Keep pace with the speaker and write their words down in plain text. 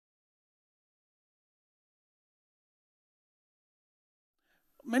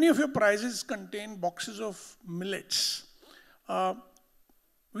Many of your prizes contain boxes of millets.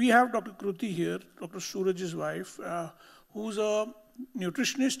 We have Dr. Kruti here, Dr. Suraj's wife, who's a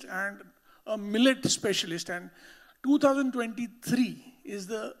nutritionist and a millet specialist. And 2023 is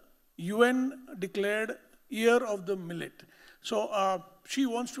the UN declared Year of the Millet. So she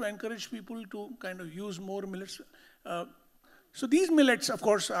wants to encourage people to kind of use more millets. So these millets, of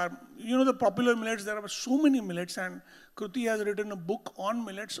course, are, you know, the popular millets. There are so many millets, and Kruti has written a book on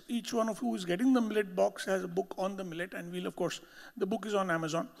millets. Each one of you who is getting the millet box has a book on the millet, and we'll, of course, the book is on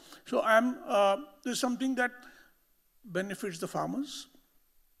Amazon. So there's something that benefits the farmers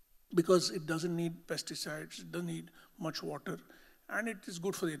because it doesn't need pesticides, it doesn't need much water, and it is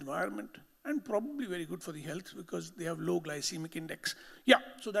good for the environment and probably very good for the health because they have low glycemic index. Yeah,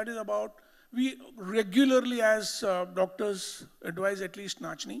 so that is about. We regularly, as doctors, advise at least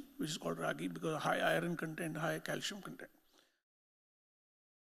nachni, which is called ragi, because high iron content, high calcium content.